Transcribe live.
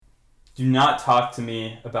Do not talk to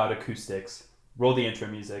me about acoustics. Roll the intro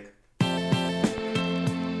music.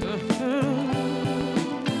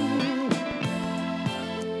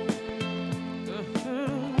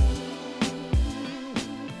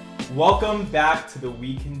 Welcome back to the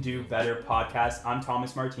We Can Do Better podcast. I'm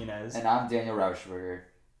Thomas Martinez. And I'm Daniel Rauschberger.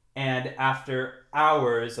 And after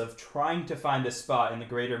hours of trying to find a spot in the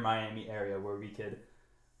greater Miami area where we could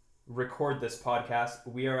record this podcast,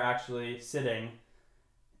 we are actually sitting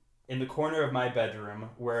in the corner of my bedroom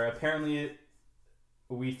where apparently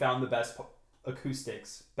we found the best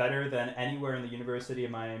acoustics, better than anywhere in the University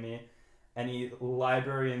of Miami, any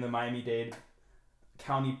library in the Miami-Dade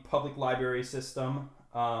County Public Library system.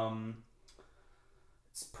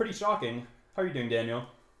 It's pretty shocking. How are you doing, Daniel?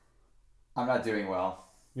 I'm not doing well.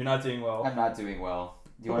 You're not doing well. I'm not doing well.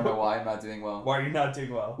 Do you want to know why I'm not doing well? Why are you not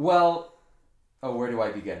doing well? Well, where do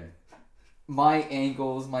I begin? My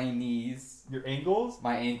ankles, my knees. Your ankles?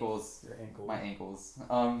 My ankles. Your ankles. My ankles.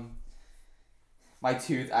 My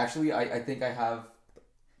tooth. Actually, I think I have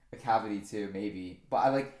a cavity too, maybe.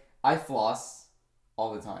 But I floss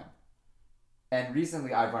all the time. And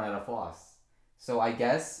recently I've run out of floss. So I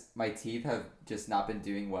guess my teeth have just not been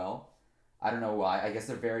doing well. I don't know why. I guess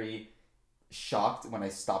they're very shocked when I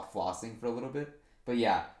stop flossing for a little bit. But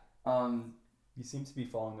yeah. You seem to be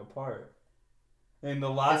falling apart. In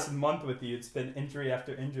the last month with you, it's been injury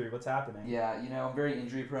after injury. What's happening? Yeah, I'm very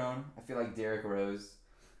injury prone. I feel like Derrick Rose.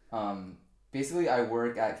 Basically, I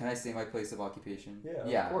work at. Can I say my place of occupation?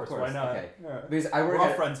 Yeah, of course. Why not? Okay. Yeah. Because I work. We're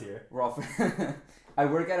all friends here. We're all. I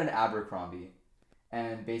work at an Abercrombie,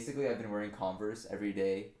 and basically, I've been wearing Converse every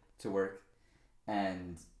day to work,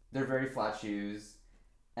 and they're very flat shoes,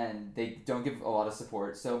 and they don't give a lot of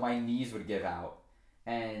support. So my knees would give out,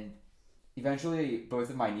 and eventually both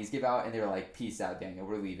of my knees give out, and they're like, "Peace out, Daniel.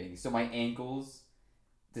 We're leaving." So my ankles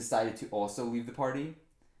decided to also leave the party,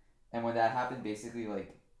 and when that happened, basically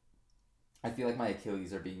I feel like my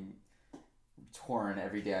Achilles are being torn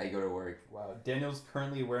every day I go to work. Wow. Daniel's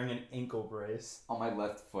currently wearing an ankle brace. On my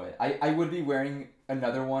left foot. I would be wearing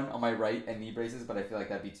another one on my right and knee braces, but I feel like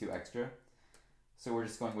that'd be too extra. So we're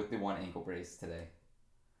just going with the one ankle brace today.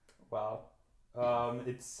 Wow.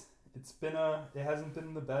 It hasn't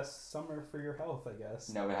been the best summer for your health, I guess.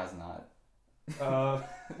 No, it has not. Uh,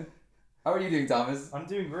 How are you doing, Thomas? I'm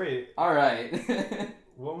doing great. All right.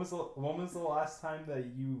 When was the last time that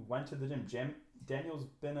you went to the gym? Daniel's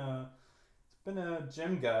been a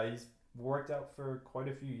gym guy. He's worked out for quite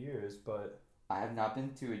a few years, but I have not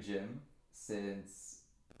been to a gym since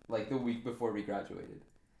the week before we graduated.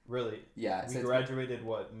 Really? Yeah. We graduated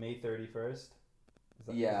May 31st? Is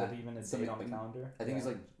that even a date on the calendar? I think it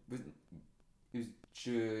was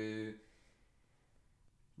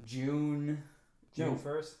June. June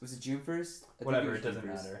 1st? Was it June 1st? Whatever, it doesn't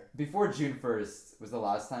matter. Before June 1st was the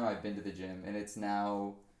last time I've been to the gym, and it's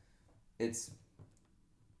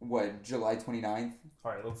July 29th?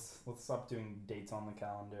 Alright, let's stop doing dates on the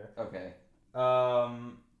calendar. Okay.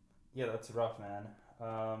 Yeah, that's rough, man.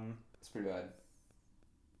 It's pretty bad.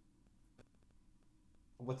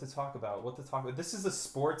 What to talk about? This is a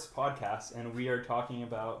sports podcast, and we are talking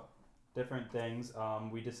about different things.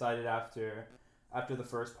 We decided after the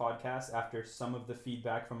first podcast, after some of the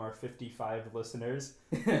feedback from our 55 listeners,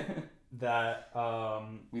 that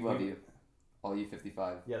we love you, all you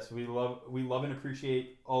 55. Yes, we love and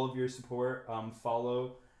appreciate all of your support.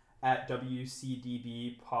 Follow at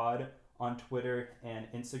WCDB Pod on Twitter and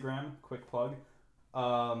Instagram. Quick plug.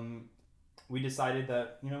 We decided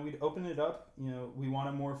that we'd open it up. We want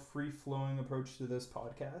a more free flowing approach to this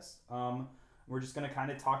podcast. We're just gonna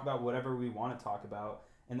kind of talk about whatever we want to talk about,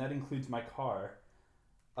 and that includes my car.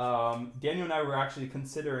 Daniel and I were actually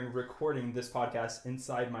considering recording this podcast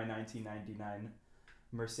inside my 1999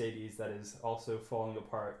 Mercedes that is also falling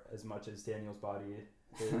apart as much as Daniel's body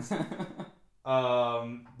is. The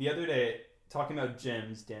other day, talking about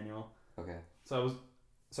gyms, Daniel. Okay. So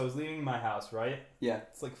I was leaving my house, right? Yeah.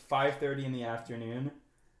 It's 5:30 in the afternoon,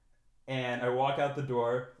 and I walk out the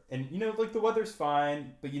door, and the weather's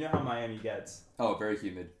fine, but you know how Miami gets. Oh, very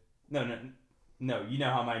humid. No, you know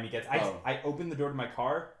how Miami gets. I open the door to my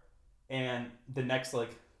car, and the next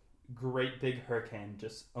great big hurricane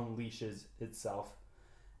just unleashes itself,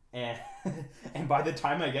 and and by the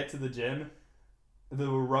time I get to the gym, the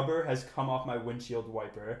rubber has come off my windshield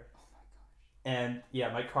wiper. Oh my gosh. And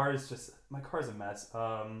yeah, my car is a mess.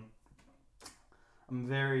 I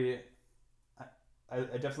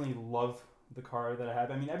definitely love the car that I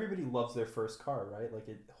have. I mean, everybody loves their first car, right?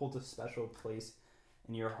 It holds a special place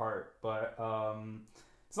in your heart, but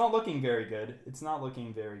it's not looking very good.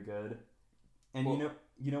 And well,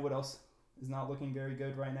 you know what else is not looking very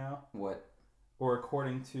good right now? What? or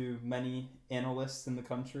according to many analysts in the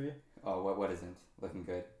country, Oh, what isn't looking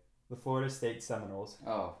good? the Florida State Seminoles.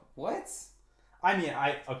 Oh, what? I mean,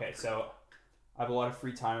 so I have a lot of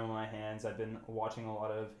free time on my hands. I've been watching a lot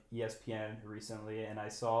of ESPN recently, and I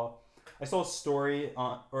saw a story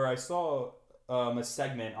I saw a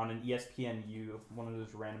segment on an ESPNU, one of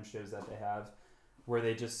those random shows that they have, where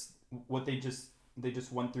they just went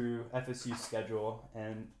through FSU's schedule,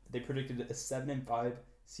 and they predicted a 7-5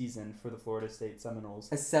 season for the Florida State Seminoles.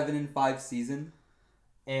 A 7-5 season?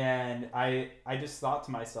 And I just thought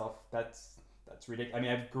to myself, that's ridiculous. I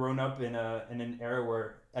mean, I've grown up in an era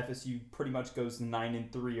where FSU pretty much goes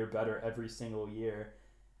 9-3 or better every single year.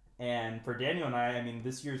 And for Daniel and I mean,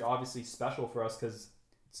 this year's obviously special for us because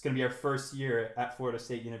it's going to be our first year at Florida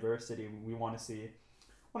State University. We want to see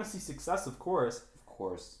success, of course. Of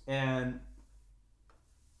course. And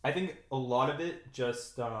I think a lot of it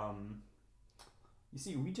just you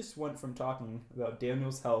see, we just went from talking about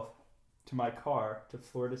Daniel's health to my car to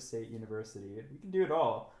Florida State University. We can do it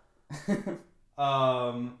all.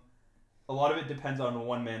 A lot of it depends on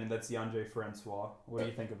one man, and that's DeAndre Francois. What do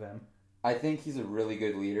you think of him? I think he's a really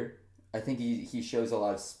good leader. I think he shows a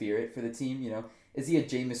lot of spirit for the team. You know, is he a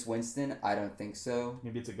Jameis Winston? I don't think so.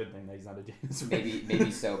 Maybe it's a good thing that he's not a Jameis Winston.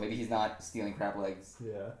 Maybe so. Maybe he's not stealing crab legs.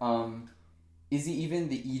 Yeah. Is he even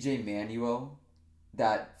the EJ Manuel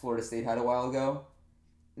that Florida State had a while ago?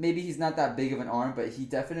 Maybe he's not that big of an arm, but he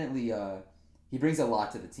definitely he brings a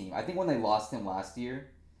lot to the team. I think when they lost him last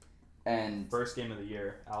year, and first game of the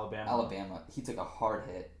year, Alabama, he took a hard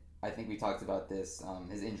hit. I think we talked about this,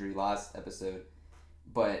 his injury last episode.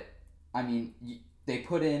 But, I mean, they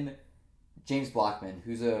put in James Blackman,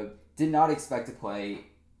 who's did not expect to play.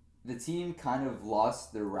 The team kind of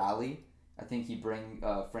lost their rally. I think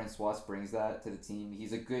Francois brings that to the team.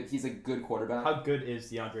 He's a good quarterback. How good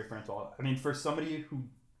is DeAndre Francois? I mean, for somebody who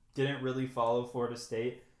didn't really follow Florida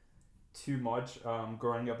State too much,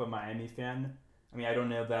 growing up a Miami fan, I mean, I don't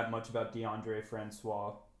know that much about DeAndre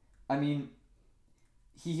Francois. I mean,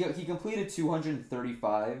 he completed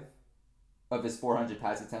 235 of his 400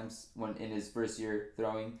 pass attempts when in his first year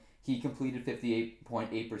throwing. He completed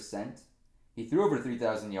 58.8%. He threw over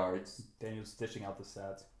 3,000 yards. Daniel's dishing out the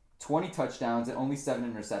stats. 20 touchdowns and only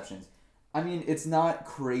 7 interceptions. I mean, it's not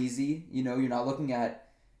crazy. You know, you're not looking at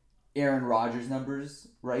Aaron Rodgers numbers,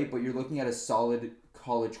 right? But you're looking at a solid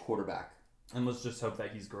college quarterback. And let's just hope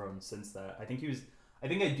that he's grown since that. I think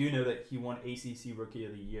I do know that he won ACC Rookie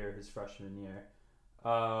of the Year his freshman year.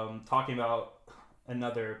 Talking about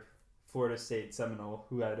another Florida State Seminole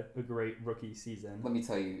who had a great rookie season. Let me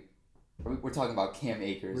tell you, we're talking about Cam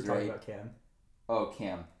Akers, right? We're talking about Cam. Oh,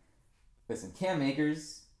 Cam. Listen, Cam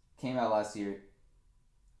Akers came out last year.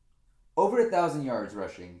 Over 1,000 yards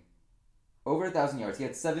rushing. Over 1,000 yards. He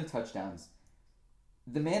had 7 touchdowns.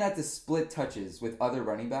 The man had to split touches with other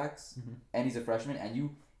running backs, and he's a freshman, and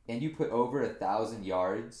you put over 1,000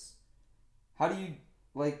 yards. How do you,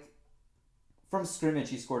 from scrimmage,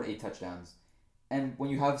 he scored 8 touchdowns. And when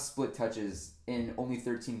you have split touches in only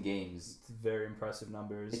 13 games... It's very impressive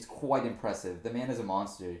numbers. It's quite impressive. The man is a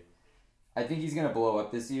monster. I think he's going to blow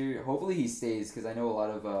up this year. Hopefully he stays, because I know a lot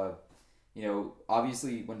of,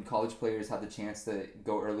 obviously when college players have the chance to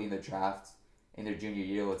go early in the draft in their junior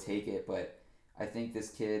year, they'll take it, but I think this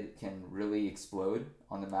kid can really explode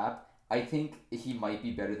on the map. I think he might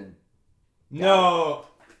be better than... No!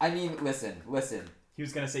 I mean, listen. He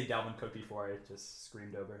was going to say Dalvin Cook before I just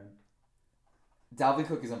screamed over him. Dalvin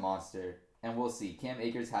Cook is a monster, and we'll see. Cam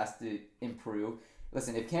Akers has to improve.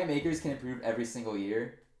 Listen, if Cam Akers can improve every single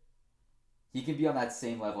year, he can be on that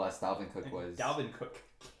same level as Dalvin Cook was. Dalvin Cook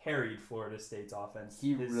carried Florida State's offense.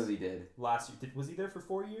 He really did. Last year. Was he there for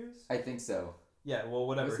 4 years? I think so. Yeah, well,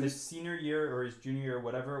 whatever. His senior year or his junior year or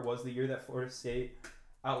whatever it was, the year that Florida State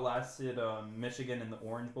outlasted Michigan in the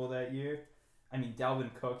Orange Bowl that year. I mean,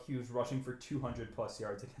 Dalvin Cook, he was rushing for 200-plus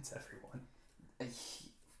yards against everyone.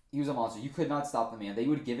 He was a monster. You could not stop the man. They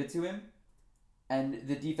would give it to him, and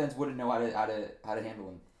the defense wouldn't know how to handle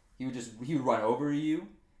him. He would run over you.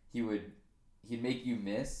 He'd make you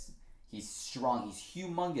miss. He's strong. He's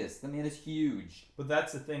humongous. The man is huge. But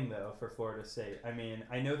that's the thing, though, for Florida State. I mean,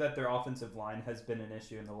 I know that their offensive line has been an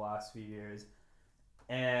issue in the last few years.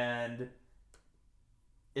 And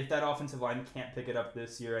if that offensive line can't pick it up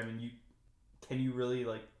this year, I mean, can you really,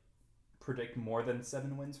 predict more than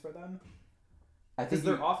 7 wins for them? Because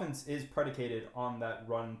their offense is predicated on that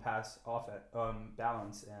run-pass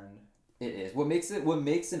balance. And it is. What makes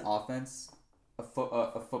an offense, a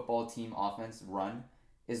football team offense run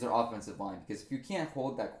is their offensive line, because if you can't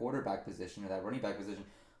hold that quarterback position or that running back position,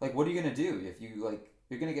 what are you gonna do if you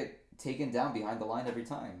you're gonna get taken down behind the line every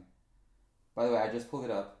time? By the way, I just pulled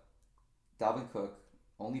it up. Dalvin Cook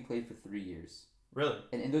only played for 3 years. Really?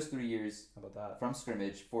 And in those 3 years, How about that? from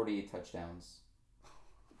scrimmage, 48 touchdowns.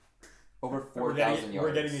 Over We're 4,000 yards.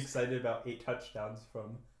 We're getting excited about 8 touchdowns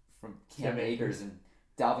from Cam Akers, and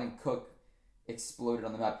Dalvin Cook exploded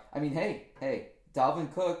on the map. I mean, hey,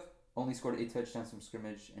 Dalvin Cook only scored 8 touchdowns from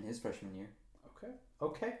scrimmage in his freshman year.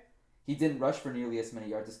 Okay. He didn't rush for nearly as many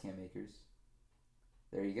yards as Cam Akers.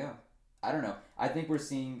 There you go. I don't know. I think we're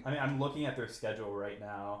seeing... I mean, I'm looking at their schedule right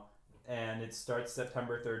now, and it starts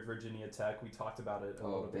September 3rd, Virginia Tech. We talked about it a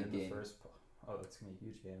little bit in the first... Oh, that's going to be a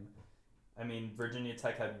huge game. I mean, Virginia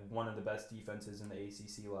Tech had one of the best defenses in the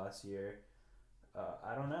ACC last year.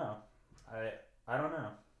 I don't know. I don't know.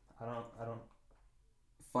 I don't...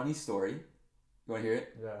 Funny story. You want to hear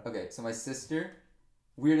it? Yeah. Okay, so my sister...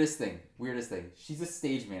 Weirdest thing. She's a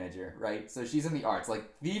stage manager, right? So she's in the arts, like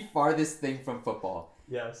the farthest thing from football.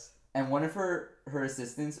 Yes. And one of her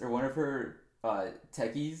assistants, or one of her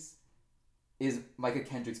techies, is Micah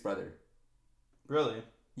Kendrick's brother. Really?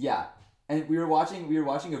 Yeah. And we were watching he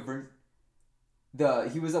was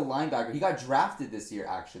a linebacker. He got drafted this year,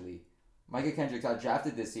 actually. Micah Kendrick got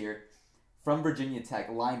drafted this year from Virginia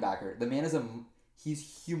Tech, linebacker. The man he's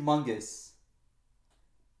humongous.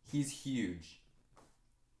 He's huge.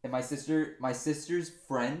 And my sister's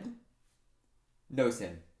friend knows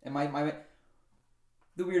him. And my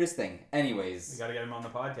the weirdest thing. Anyways. We gotta get him on the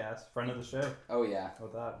podcast. Friend of the show. Oh yeah. How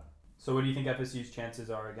about that? So what do you think FSU's chances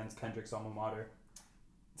are against Kendrick's alma mater?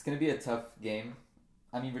 It's gonna be a tough game.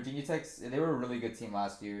 I mean, Virginia they were a really good team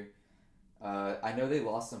last year. I know they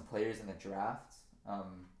lost some players in the draft.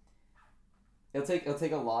 It'll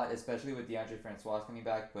take a lot, especially with DeAndre Francois coming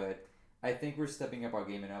back, but I think we're stepping up our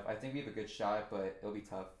game enough. I think we have a good shot, but it'll be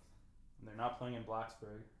tough. And they're not playing in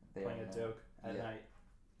Blacksburg. They're playing at Doak at night.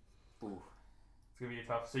 Ooh. It's going to be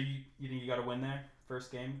tough. So you think you got to win there?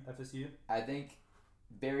 First game, FSU? I think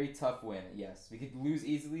very tough win, yes. We could lose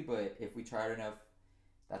easily, but if we try hard enough,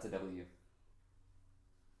 that's a W.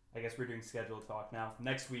 I guess we're doing schedule talk now.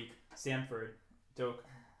 Next week, Samford, Doak.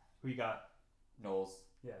 Who you got? Knowles.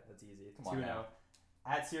 Yeah, that's easy. Come on 2-0.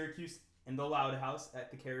 At Syracuse in the Loud House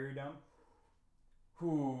at the Carrier Dome.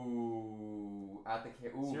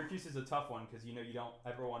 Syracuse is a tough one because you don't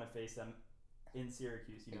ever want to face them in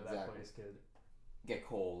Syracuse. That place could get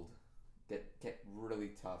cold, get really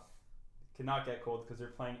tough. Cannot get cold because they're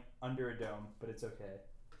playing under a dome, but it's okay.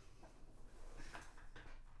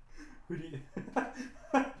 Who do you?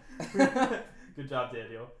 Good job,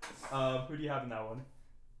 Daniel. Who do you have in that one?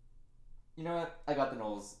 You know what? I got the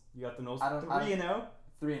Knowles. You got the Knowles. 3-0.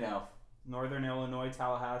 3-0. Northern Illinois,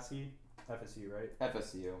 Tallahassee. FSU, right?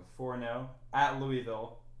 FSU. 4-0. At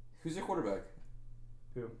Louisville. Who's your quarterback?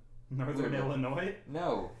 Who? Northern Illinois?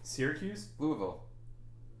 No. Syracuse? Louisville.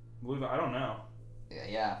 I don't know.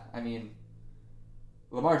 Yeah. I mean,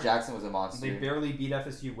 Lamar Jackson was a monster. They barely beat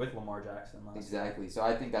FSU with Lamar Jackson last year. Exactly. So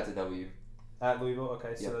I think that's a W. At Louisville?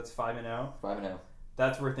 Okay, so that's 5-0. 5-0.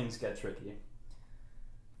 That's where things get tricky.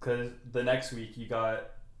 Because the next week you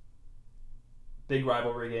got big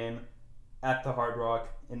rivalry game at the Hard Rock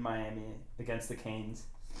in Miami against the Canes.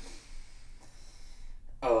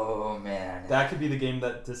 Oh, man. That could be the game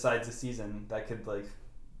that decides the season. That could,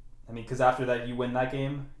 because after that you win that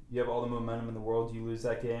game, you have all the momentum in the world. You lose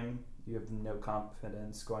that game, you have no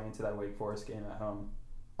confidence going into that Wake Forest game at home.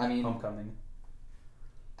 I mean, homecoming.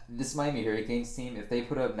 This Miami Hurricanes team, if they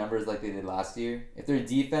put up numbers like they did last year, if their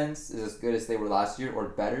defense is as good as they were last year or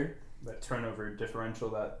better, that turnover differential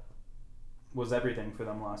that was everything for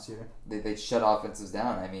them last year. They'd shut offenses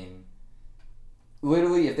down. I mean,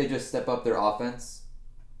 literally, if they just step up their offense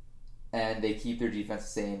and they keep their defense the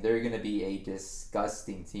same, they're going to be a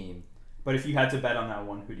disgusting team. But if you had to bet on that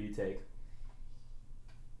one, who do you take?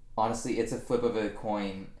 Honestly, it's a flip of a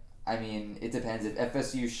coin. I mean, it depends. If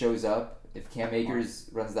FSU shows up, if Cam Akers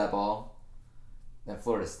runs that ball, then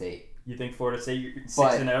Florida State. You think Florida State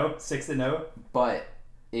 6-0? 6-0? But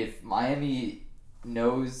if Miami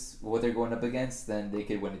knows what they're going up against, then they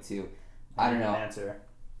could win it too. I don't know. Answer.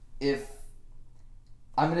 If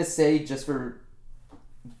I'm gonna say, just for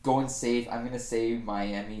going safe, I'm gonna say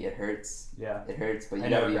Miami. It hurts. Yeah. It hurts, but you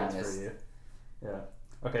gotta be honest. For you. Yeah.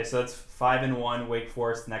 Okay, so that's 5-1. Wake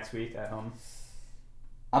Forest next week at home.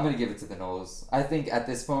 I'm gonna give it to the Knowles. I think at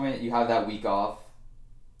this moment you have that week off.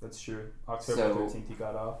 That's true. October 13th you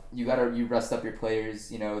got off. You rest up your players.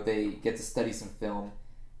 They get to study some film.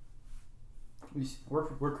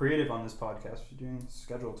 We're creative on this podcast. We're doing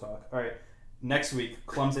schedule talk. All right, next week,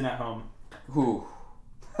 Clemson at home. Who?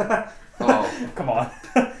 Oh, come on.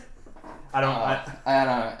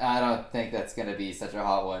 I don't think that's gonna be such a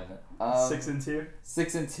hot one. 6-2.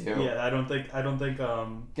 6-2. Yeah, I don't think.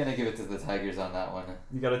 Gonna give it to the Tigers on that one.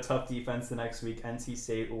 You got a tough defense the next week. NC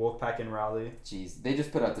State, Wolfpack, and Raleigh. Jeez, they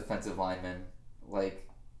just put out defensive linemen. Like,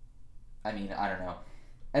 I mean, I don't know.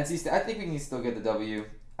 NC State. I think we can still get the W.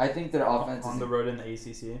 I think their offense on is the road in the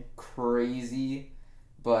ACC. Crazy,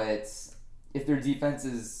 but if their defense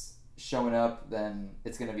is showing up, then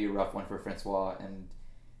it's gonna be a rough one for Francois and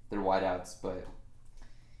their wideouts. But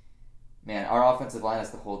man, our offensive line has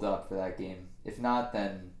to hold up for that game. If not,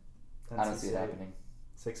 then I don't see it happening.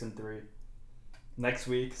 6-3. Next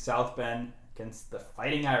week, South Bend against the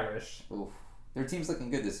Fighting Irish. Oof. Their team's looking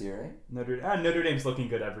good this year, right? Notre Dame's looking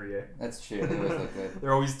good every year. That's true. They always look good.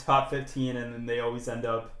 They're always top 15, and then they always end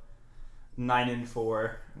up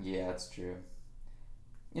 9-4. Yeah, that's true.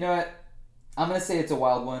 You know what? I'm gonna say it's a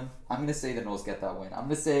wild one. I'm gonna say the Noles get that win. I'm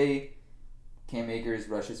gonna say Cam Akers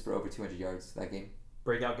rushes for over 200 yards that game.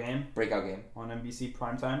 Breakout game on NBC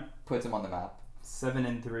primetime. Puts him on the map.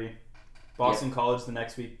 7-3. Boston College the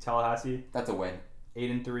next week. Tallahassee. That's a win.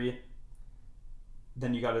 8-3.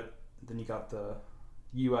 Then you got the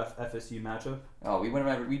UF FSU matchup. Oh, we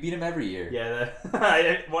beat him every year. Yeah. Why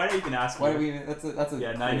did I even ask? Why do we? That's a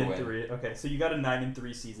 9-3. Okay, so you got a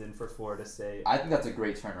 9-3 season for Florida State. I think that's a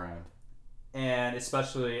great turnaround. And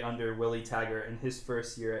especially under Willie Taggart in his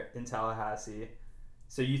first year in Tallahassee.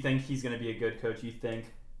 So you think he's going to be a good coach? You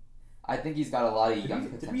think? I think he's got a lot of young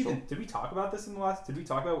potential. Did we talk about this in the last? Did we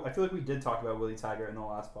talk about? I feel like we did talk about Willie Taggart in the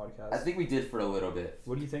last podcast. I think we did for a little bit.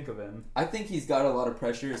 What do you think of him? I think he's got a lot of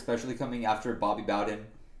pressure, especially coming after Bobby Bowden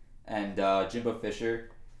and Jimbo Fisher.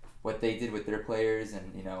 What they did with their players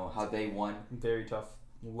and how they won. Very tough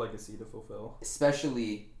legacy to fulfill.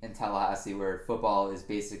 Especially in Tallahassee, where football is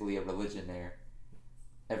basically a religion there.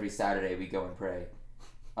 Every Saturday we go and pray.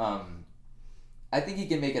 I think he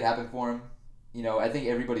can make it happen for him. I think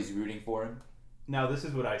everybody's rooting for him. Now, this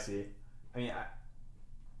is what I see. I mean,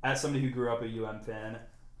 as somebody who grew up a UM fan,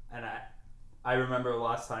 and I remember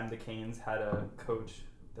last time the Canes had a coach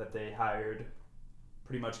that they hired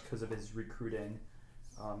pretty much because of his recruiting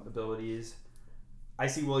abilities. I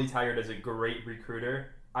see Willie Taggart as a great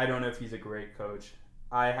recruiter. I don't know if he's a great coach.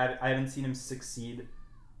 I haven't seen him succeed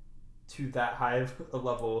to that high of a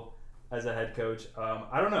level as a head coach.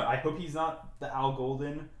 I don't know. I hope he's not the Al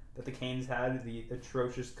Golden that the Canes had, the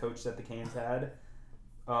atrocious coach that the Canes had.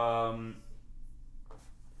 I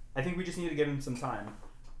think we just need to give him some time.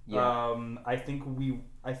 Yeah. I think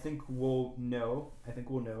we'll know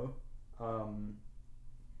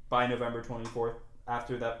by November 24th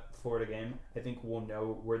after that Florida game. I think we'll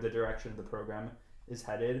know where the direction of the program is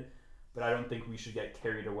headed, but I don't think we should get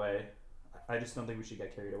carried away. I just don't think we should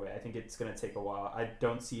get carried away. I think it's going to take a while. I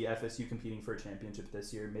don't see FSU competing for a championship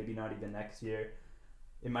this year, maybe not even next year.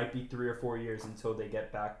 It might be 3 or 4 years until they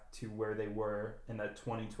get back to where they were in that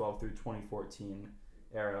 2012 through 2014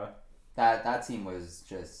 era. That team was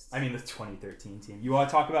just... I mean, the 2013 team. You want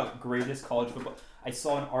to talk about greatest college football? I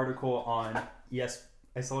saw an article on ESPN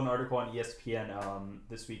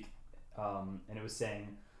this week, and it was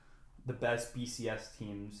saying the best BCS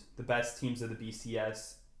teams, the best teams of the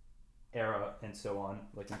BCS era, and so on,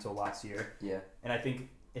 like until last year. Yeah. And I think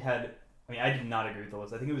it had... I mean, I did not agree with the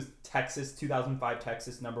list. I think it was Texas, 2005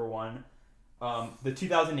 Texas, number 1. The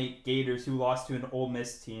 2008 Gators, who lost to an Ole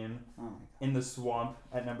Miss team in the swamp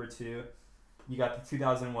at number 2. You got the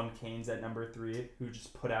 2001 Canes at number 3, who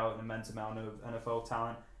just put out an immense amount of NFL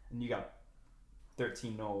talent. And you got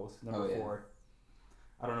 13 Noles, number 4.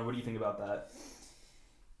 I don't know. What do you think about that?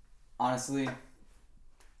 Honestly,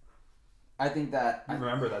 I think that... You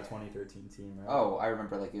remember that 2013 team, right? Oh, I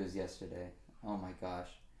remember like it was yesterday. Oh my gosh.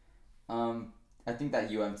 I think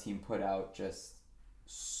that UM team put out just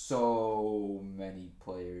so many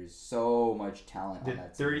players, so much talent on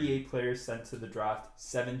that team. 38 players sent to the draft,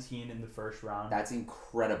 17 in the first round. That's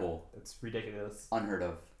incredible. That's ridiculous. Unheard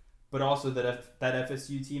of. But also that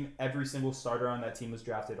FSU team, every single starter on that team was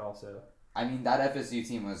drafted also. I mean, that FSU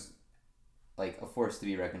team was like a force to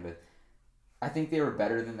be reckoned with. I think they were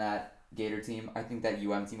better than that Gator team. I think that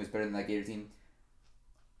UM team was better than that Gator team.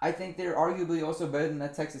 I think they're arguably also better than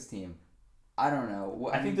that Texas team. I don't know.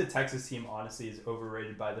 I think the Texas team, honestly, is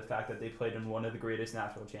overrated by the fact that they played in one of the greatest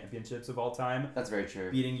national championships of all time. That's very true.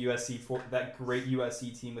 Beating USC, that great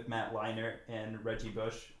USC team with Matt Leinart and Reggie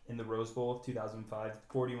Bush in the Rose Bowl of 2005,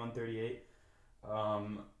 41-38.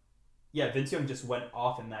 Vince Young just went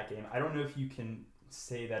off in that game. I don't know if you can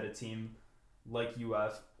say that a team like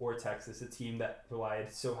UF or Texas, a team that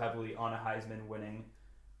relied so heavily on a Heisman winning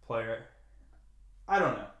player. I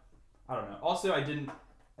don't know. Also, I didn't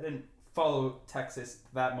follow Texas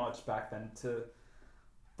that much back then to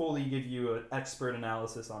fully give you an expert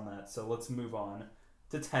analysis on that. So let's move on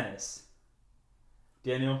to tennis.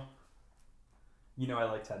 Daniel, you know I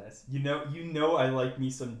like tennis. You know I like me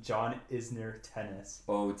some John Isner tennis.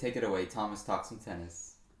 Oh, take it away. Thomas, talk some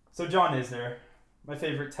tennis. So John Isner, my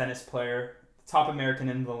favorite tennis player, top American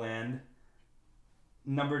in the land,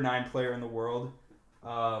 number 9 player in the world.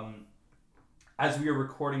 As we are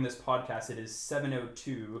recording this podcast, it is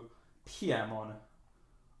 7:02 p.m. on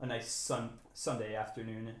a nice Sunday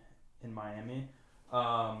afternoon in Miami.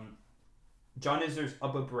 John Isner's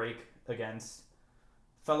up a break against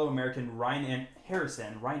fellow American Ryan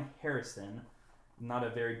Harrison, not a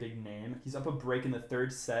very big name. He's up a break in the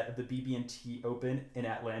third set of the BB&T Open in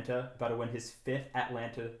Atlanta, about to win his 5th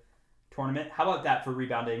Atlanta tournament. How about that for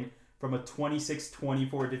rebounding from a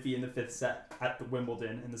 26-24 defeat in the 5th set at the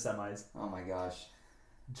Wimbledon in the semis? Oh my gosh.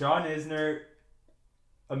 John Isner,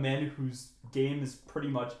 a man whose game is pretty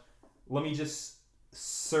much, let me just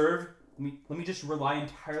serve, let me just rely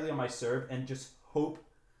entirely on my serve and just hope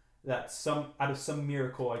that out of some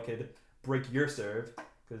miracle I could break your serve.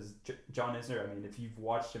 Because John Isner, I mean, if you've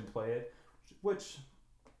watched him play it, which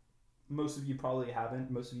most of you probably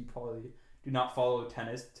haven't, most of you probably do not follow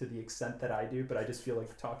tennis to the extent that I do, but I just feel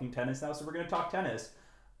like talking tennis now, so we're going to talk tennis.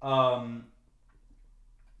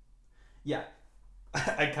 Yeah,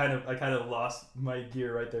 I kind of lost my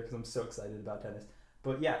gear right there because I'm so excited about tennis.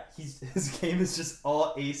 But yeah, his game is just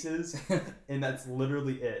all aces, and that's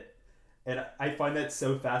literally it. And I find that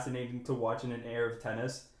so fascinating to watch in an era of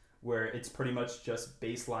tennis where it's pretty much just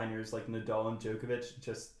baseliners like Nadal and Djokovic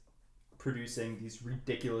just producing these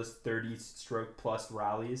ridiculous 30-stroke plus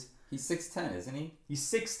rallies. He's 6'10", isn't he? He's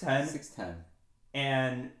 6'10". 6'10".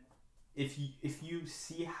 And if you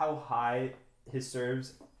see how high his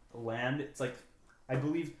serves land, it's like, I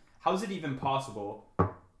believe, how is it even possible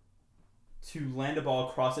to land a ball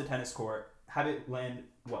across a tennis court, have it land,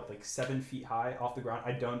 like 7 feet high off the ground?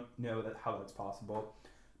 I don't know how that's possible.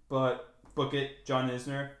 But book it, John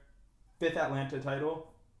Isner, 5th Atlanta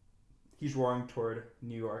title. He's roaring toward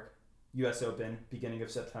New York, U.S. Open, beginning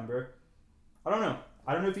of September. I don't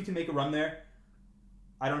know if he can make a run there.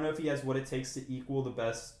 I don't know if he has what it takes to equal the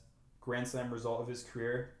best Grand Slam result of his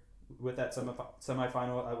career with that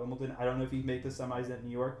semifinal at Wimbledon. I don't know if he can make the semis at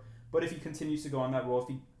New York. But if he continues to go on that roll, if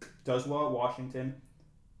he does well at Washington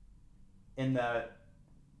in that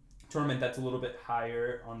tournament that's a little bit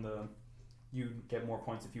higher on the, you get more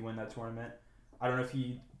points if you win that tournament. I don't know if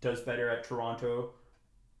he does better at Toronto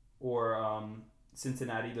or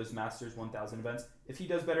Cincinnati, those Masters 1000 events. If he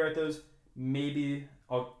does better at those, maybe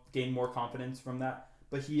I'll gain more confidence from that.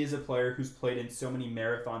 But he is a player who's played in so many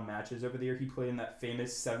marathon matches over the year. He played in that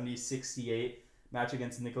famous 70-68 match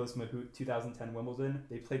against Nicolas Mahut, 2010 Wimbledon.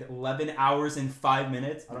 They played 11 hours and 5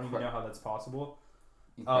 minutes. I don't even know how that's possible.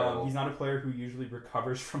 He's not a player who usually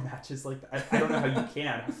recovers from matches like that. I don't know how you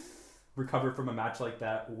can recover from a match like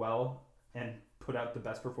that well and put out the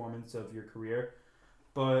best performance of your career.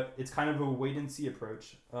 But it's kind of a wait-and-see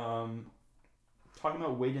approach. Talking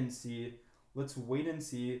about wait-and-see, let's wait and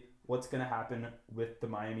see what's going to happen with the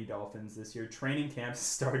Miami Dolphins this year. Training camp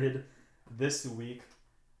started this week.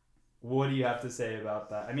 What do you have to say about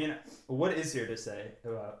that? I mean, what is there to say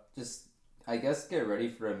about? Just, I guess, get ready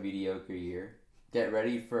for a mediocre year. Get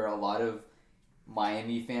ready for a lot of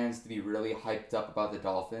Miami fans to be really hyped up about the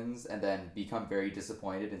Dolphins and then become very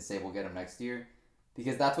disappointed and say we'll get them next year.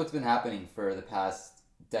 Because that's what's been happening for the past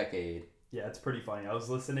decade. Yeah, it's pretty funny. I was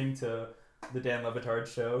listening to the Dan Le Batard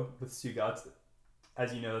show with Stu Gatz.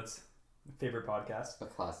 As you know, it's my favorite podcast. A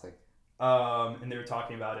classic. And they were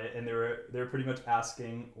talking about it, and they were pretty much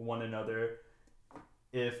asking one another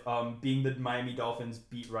if being the Miami Dolphins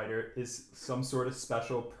beat writer is some sort of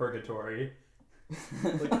special purgatory.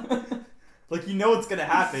 Like you know what's gonna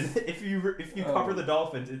happen if you cover the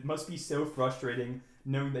Dolphins. It must be so frustrating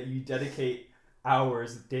knowing that you dedicate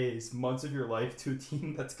hours, days, months of your life to a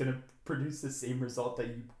team that's gonna produce the same result that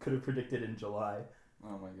you could have predicted in July.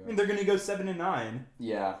 Oh my god! I mean, they're gonna go 7-9.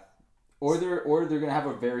 Yeah, or they're gonna have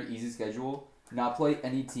a very easy schedule. Not play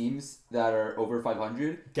any teams that are over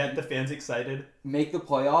 500. Get the fans excited. Make the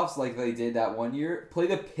playoffs like they did that one year. Play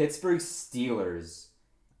the Pittsburgh Steelers,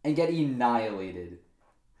 and get annihilated.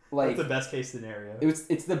 Like, that's the best case scenario.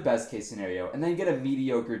 It's the best case scenario, and then get a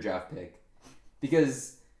mediocre draft pick,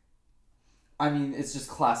 because, I mean, it's just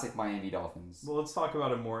classic Miami Dolphins. Well, let's talk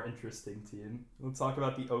about a more interesting team. Let's talk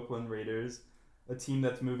about the Oakland Raiders, a team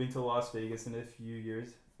that's moving to Las Vegas in a few years,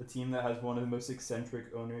 a team that has one of the most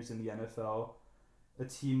eccentric owners in the NFL, a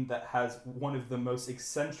team that has one of the most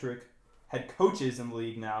eccentric head coaches in the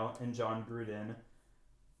league now in John Gruden.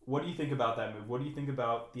 What do you think about that move? What do you think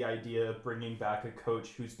about the idea of bringing back a coach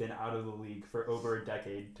who's been out of the league for over a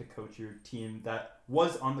decade to coach your team that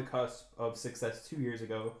was on the cusp of success 2 years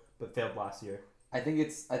ago but failed last year? I think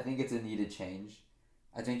it's a needed change.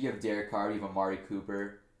 I think you have Derek Carr, you have Amari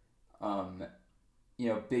Cooper,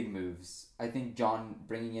 big moves. I think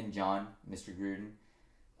bringing in John, Mr. Gruden,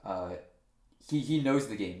 uh, he knows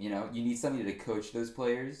the game. You need somebody to coach those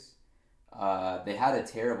players. They had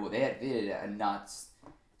a not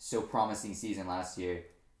so promising season last year,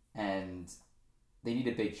 and they need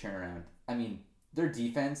a big turnaround. I mean, their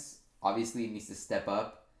defense obviously needs to step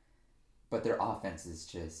up, but their offense is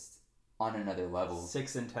just on another level.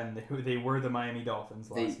 6-10. They were the Miami Dolphins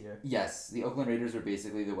last year. Yes, the Oakland Raiders were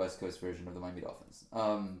basically the West Coast version of the Miami Dolphins.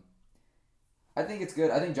 I think it's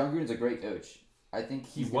good. I think John Gruden's a great coach. I think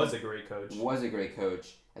he was a great coach. Was a great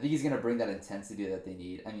coach. I think he's gonna bring that intensity that they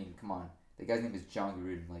need. I mean, come on, the guy's name is John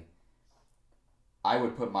Gruden. Like, I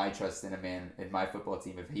would put my trust in a man in my football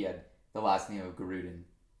team if he had the last name of Gruden.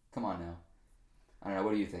 Come on now. I don't know.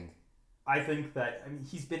 What do you think? I think that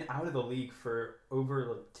he's been out of the league for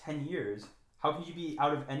over 10 years. How could you be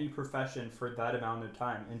out of any profession for that amount of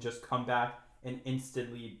time and just come back and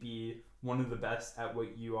instantly be one of the best at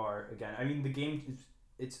what you are again? I mean, the game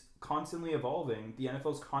it's constantly evolving. The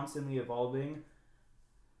NFL's constantly evolving.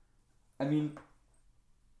 I mean,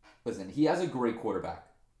 listen, he has a great quarterback.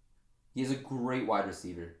 He has a great wide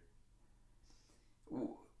receiver.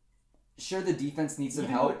 Sure, the defense needs some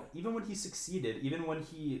help. Even when he succeeded, even when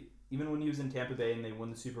he was in Tampa Bay and they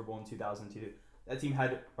won the Super Bowl in 2002, that team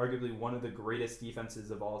had arguably one of the greatest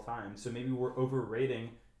defenses of all time. So maybe we're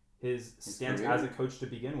overrating his stance career? as a coach to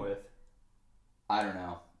begin with. I don't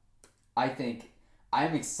know. I think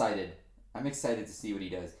I'm excited. I'm excited to see what he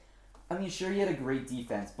does. I mean, sure, he had a great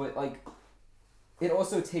defense, but it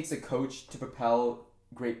also takes a coach to propel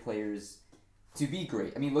great players to be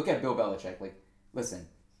great. I mean, look at Bill Belichick. Listen,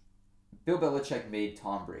 Bill Belichick made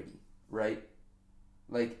Tom Brady, right?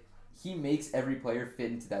 He makes every player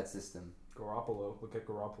fit into that system. Garoppolo. Look at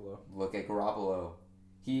Garoppolo.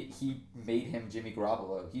 He made him Jimmy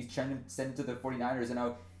Garoppolo. He's trying to send him to the 49ers, and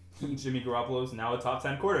now Jimmy Garoppolo is now a top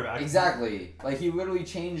 10 quarterback. Exactly. He literally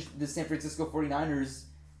changed the San Francisco 49ers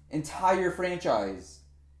entire franchise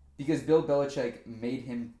because Bill Belichick made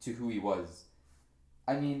him to who he was.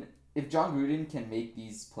 I mean, if John Gruden can make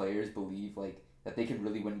these players believe that they can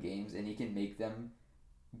really win games and he can make them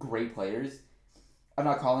great players,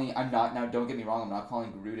 don't get me wrong, I'm not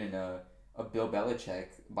calling Gruden a Bill Belichick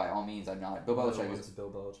by all means. I'm not. Bill Belichick is Bill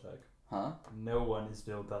Belichick. Huh? No one is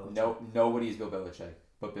Bill Belichick. Nobody is Bill Belichick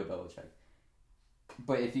but Bill Belichick.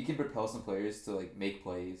 But if he can propel some players to make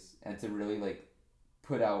plays and to really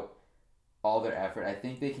put out all their effort, I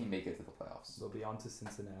think they can make it to the playoffs. They'll be on to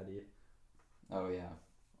Cincinnati. Oh yeah.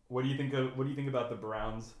 What do you think about the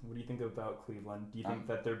Browns? What do you think about Cleveland? Do you think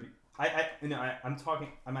that they're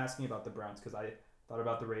I'm asking about the Browns because I thought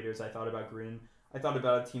about the Raiders, I thought about Gruden, I thought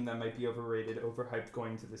about a team that might be overrated, overhyped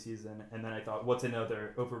going into the season, and then I thought, what's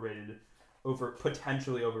another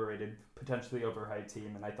potentially overhyped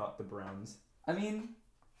team, and I thought the Browns. I mean,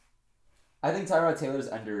 I think Tyrod Taylor's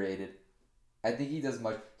underrated. I think he does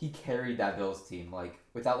much. He carried that Bills team.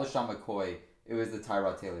 Without LaShawn McCoy, it was the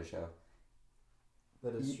Tyrod Taylor show.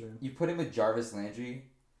 That is true. You put him with Jarvis Landry,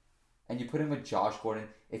 and you put him with Josh Gordon.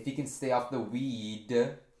 If he can stay off the weed,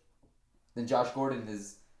 then Josh Gordon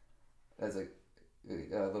is... That's a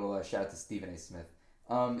little shout out to Stephen A. Smith.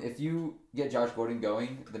 If you get Josh Gordon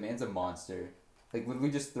going, the man's a monster.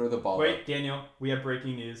 Literally just throw the ball. Wait, up. Daniel, we have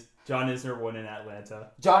breaking news. John Isner won in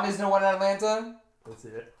Atlanta. John Isner won in Atlanta? That's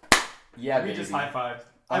it. Yeah, we just high-fived.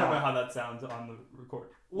 I don't know how that sounds on the record.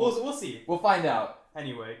 We'll see. We'll find out.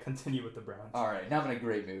 Anyway, continue with the Browns. All right, now I'm in a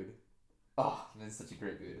great mood. Oh, I'm in such a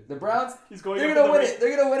great mood. The Browns, they're gonna win it.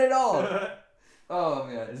 They're gonna win it all. Oh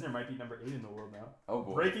man, Isner might be number 8 in the world now. Oh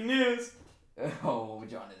boy. Breaking news. Oh,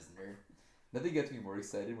 John Isner. Nothing gets me more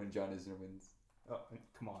excited when John Isner wins. Oh,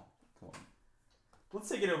 come on. Let's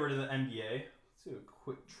take it over to the NBA. Let's do a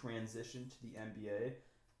quick transition to the NBA.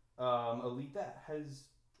 A league that has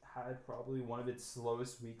had probably one of its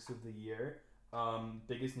slowest weeks of the year.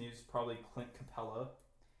 Biggest news, probably Clint Capella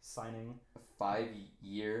signing a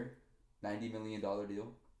 5-year, $90 million deal. What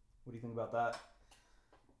do you think about that?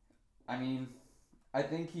 I mean, I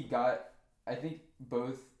think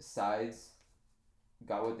both sides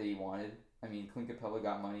got what they wanted. I mean, Clint Capella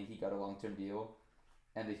got money. He got a long-term deal.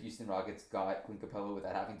 And the Houston Rockets got Clint Capella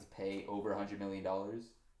without having to pay over $100 million.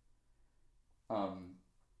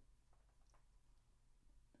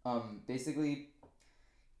 Basically,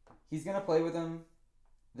 he's going to play with them.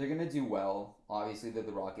 They're going to do well. Obviously, they're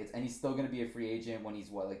the Rockets. And he's still going to be a free agent when he's,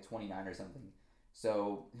 29 or something.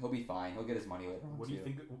 So he'll be fine. He'll get his money later on What do you too.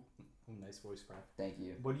 think? Nice voice crack. Thank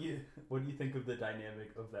you. What do you think of the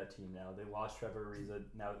dynamic of that team now? They lost Trevor Ariza.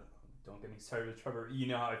 Now, don't get me started with Trevor. You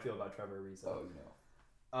know how I feel about Trevor Ariza. Oh, you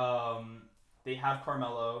know. They have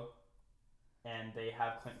Carmelo, and they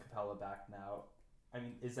have Clint Capella back now. I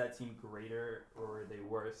mean, is that team greater or are they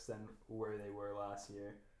worse than where they were last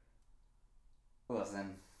year?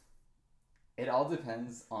 Listen, it all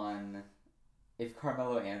depends on if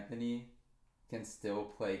Carmelo Anthony can still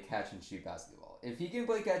play catch and shoot basketball. If he can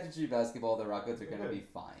play catch and shoot basketball, the Rockets are gonna be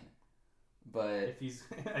fine. But if he's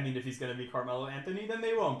gonna be Carmelo Anthony, then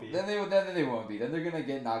they won't be. Then they won't be. Then they're gonna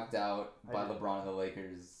get knocked out by LeBron and the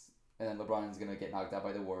Lakers, and then LeBron's gonna get knocked out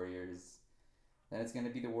by the Warriors. Then it's gonna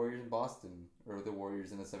be the Warriors in Boston or the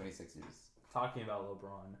Warriors in the 76ers. Talking about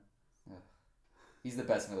LeBron, he's the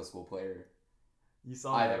best middle school player you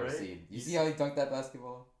saw I've that, ever right? seen. You see how he dunked that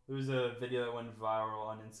basketball? There was a video that went viral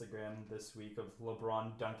on Instagram this week of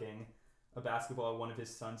LeBron dunking a basketball at one of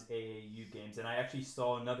his son's AAU games. And I actually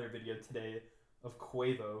saw another video today of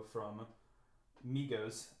Quavo from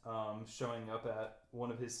Migos showing up at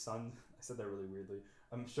one of his sons. I said that really weirdly.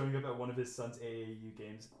 Showing up at one of his son's AAU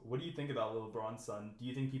games. What do you think about LeBron's son? Do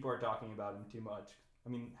you think people are talking about him too much? I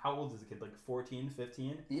mean, how old is the kid? Like 14,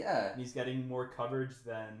 15? Yeah. And he's getting more coverage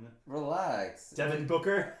than... Relax. Devin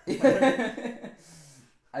Booker? Devin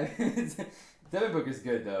Booker's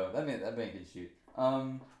good, though. That man can shoot.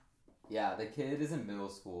 Yeah, the kid is in middle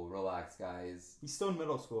school. Relax, guys. He's still in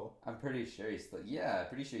middle school. I'm pretty sure he's still... Yeah,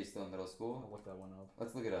 pretty sure he's still in middle school. I'll look that one up.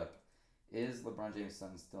 Let's look it up. Is LeBron James'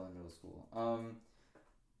 son still in middle school?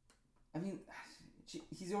 I mean,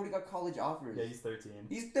 he's already got college offers. Yeah, he's 13.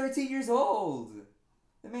 He's 13 years old!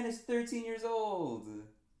 The man is 13 years old!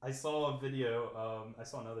 I saw a video, I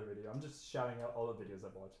saw another video. I'm just shouting out all the videos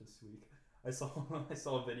I've watched this week. I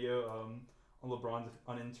saw a video on LeBron's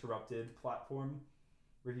Uninterrupted platform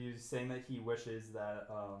where he was saying that he wishes that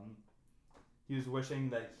he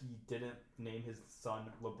didn't name his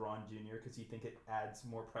son LeBron Jr. because he think it adds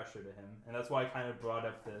more pressure to him. And that's why I kind of brought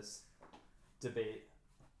up this debate.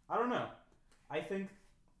 I don't know. I think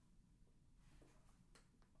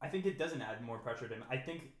it doesn't add more pressure to him. I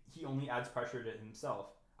think he only adds pressure to himself.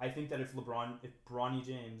 I think that if Bronny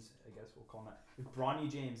James, I guess we'll call him that, if Bronny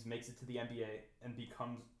James makes it to the NBA and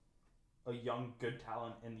becomes a young, good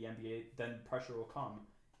talent in the NBA, then pressure will come.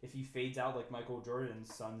 If he fades out like Michael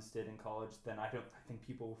Jordan's sons did in college, then I think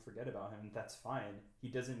people will forget about him, and that's fine. He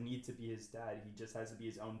doesn't need to be his dad. He just has to be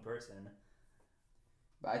his own person.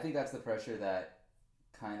 But I think that's the pressure that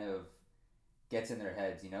kind of gets in their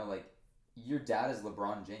heads, you know? Like, your dad is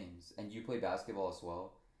LeBron James, and you play basketball as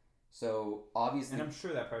well. So, obviously... And I'm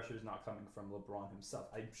sure that pressure is not coming from LeBron himself.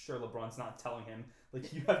 I'm sure LeBron's not telling him,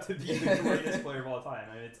 like, you have to be the greatest player of all time.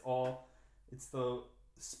 I mean, it's the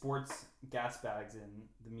sports gas bags in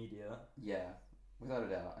the media. Yeah, without a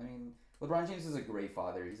doubt. I mean, LeBron James is a great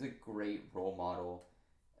father. He's a great role model.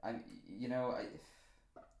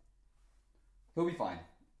 He'll be fine.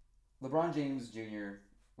 LeBron James Jr.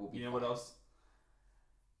 will be fine. You know what else?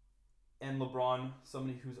 And LeBron,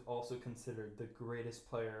 somebody who's also considered the greatest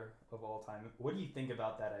player of all time. What do you think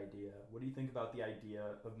about that idea? What do you think about the idea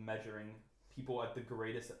of measuring people at the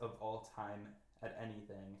greatest of all time at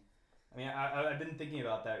anything? I mean, I've been thinking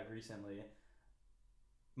about that recently.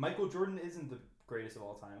 Michael Jordan isn't the greatest of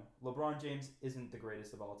all time. LeBron James isn't the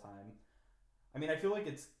greatest of all time. I mean, I feel like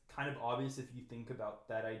it's kind of obvious if you think about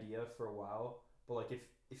that idea for a while. But like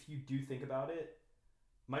if you do think about it,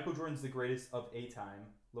 Michael Jordan's the greatest of a time.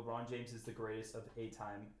 LeBron James is the greatest of a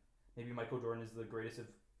time. Maybe Michael Jordan is the greatest of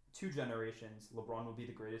 2 generations. LeBron will be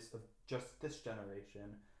the greatest of just this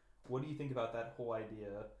generation. What do you think about that whole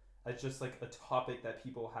idea? It's just like a topic that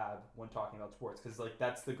people have when talking about sports, because like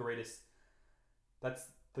that's the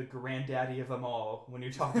granddaddy of them all when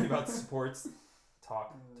you're talking about sports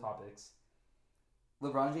topics.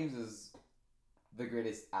 LeBron James is the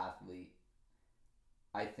greatest athlete,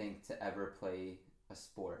 I think, to ever play a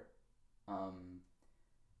sport.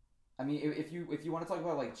 I mean, if you want to talk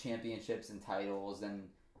about like championships and titles, then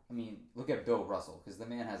I mean, look at Bill Russell, because the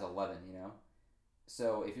man has 11, you know.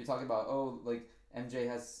 So if you're talking about like MJ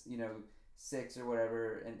has 6 or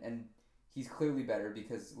whatever, and he's clearly better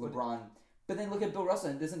because LeBron. But then look at Bill Russell,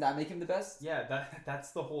 and doesn't that make him the best? Yeah,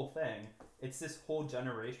 that's the whole thing. It's this whole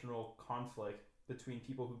generational conflict between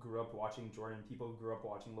people who grew up watching Jordan and people who grew up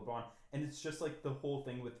watching LeBron, and it's just like the whole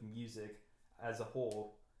thing with music as a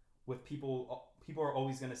whole. With people are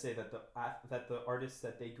always going to say that the artists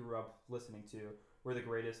that they grew up listening to were the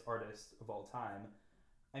greatest artists of all time.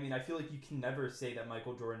 I mean, I feel like you can never say that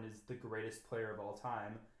Michael Jordan is the greatest player of all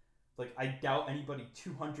time. Like, I doubt anybody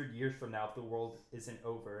 200 years from now, if the world isn't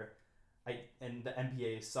over, and the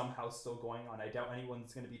NBA is somehow still going on. I doubt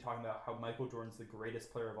anyone's going to be talking about how Michael Jordan's the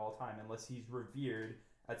greatest player of all time unless he's revered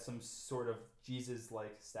at some sort of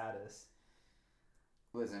Jesus-like status.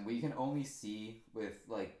 Listen, we can only see with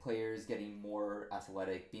like players getting more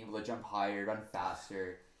athletic, being able to jump higher, run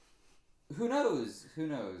faster. Who knows? Who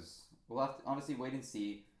knows? We'll have to honestly wait and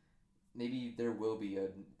see. Maybe there will be a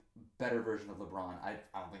better version of LeBron. I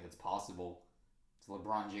don't think that's possible. It's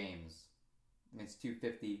LeBron James. I mean, it's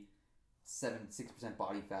 250, 6%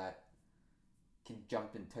 body fat. Can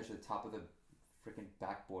jump and touch the top of the freaking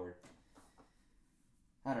backboard.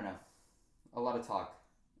 I don't know. A lot of talk.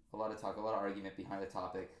 A lot of argument behind the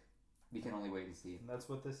topic. We can only wait and see. And that's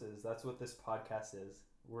what this is. That's what this podcast is.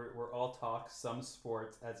 We're all talk, some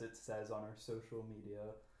sports, as it says on our social media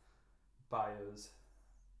bios.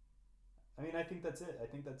 I mean, I think that's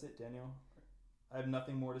it, Daniel. I have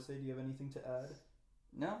nothing more to say. Do you have anything to add?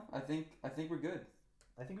 No, I think we're good.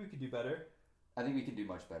 I think we could do better. I think we can do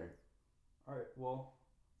much better. All right. Well,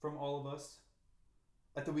 from all of us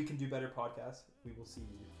at the We Can Do Better podcast, we will see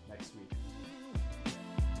you next week.